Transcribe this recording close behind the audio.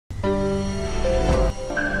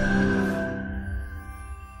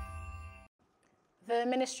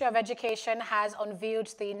Ministry of Education has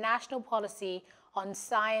unveiled the national policy on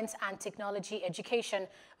science and technology education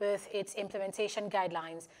with its implementation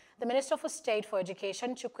guidelines. The Minister for State for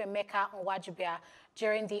Education, Chukwuemeka Nwajubia,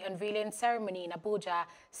 during the unveiling ceremony in Abuja,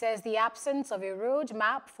 says the absence of a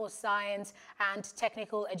roadmap for science and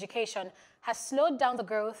technical education has slowed down the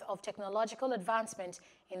growth of technological advancement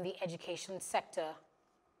in the education sector.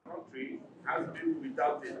 The country has been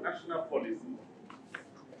without a national policy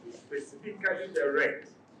to specifically direct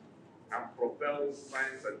and propel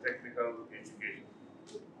science and technical education.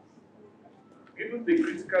 Given the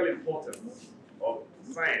critical importance of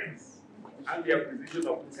science and the acquisition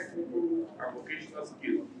of technical and vocational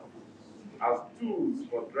skills as tools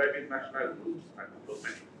for driving national growth and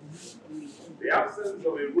development, the absence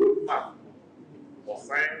of a roadmap for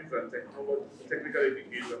science and technical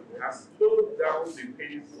education has slowed down the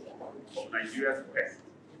pace of Nigeria's quest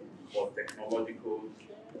for technological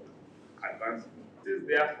advancement. It is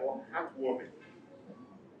therefore heartwarming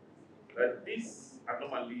that this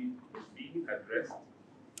anomaly is being addressed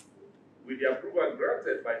with the approval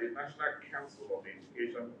granted by the National Council of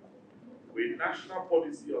Education with national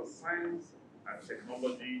policy on science and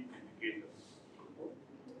technology education,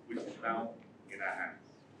 which is now in our hands.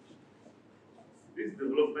 This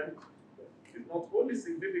development is not only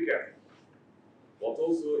significant, but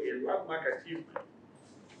also a landmark achievement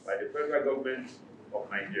by the federal government of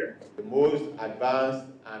Nigeria. The most advanced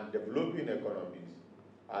and developing economies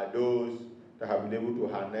are those that have been able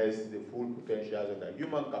to harness the full potentials of the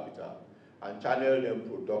human capital and channel them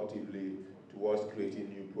productively towards creating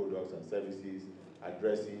new products and services,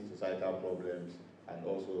 addressing societal problems, and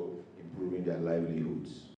also improving their livelihoods.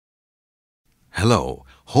 Hello,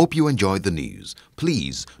 hope you enjoyed the news.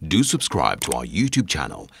 Please do subscribe to our YouTube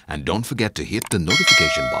channel and don't forget to hit the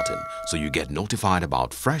notification button so you get notified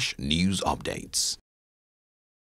about fresh news updates.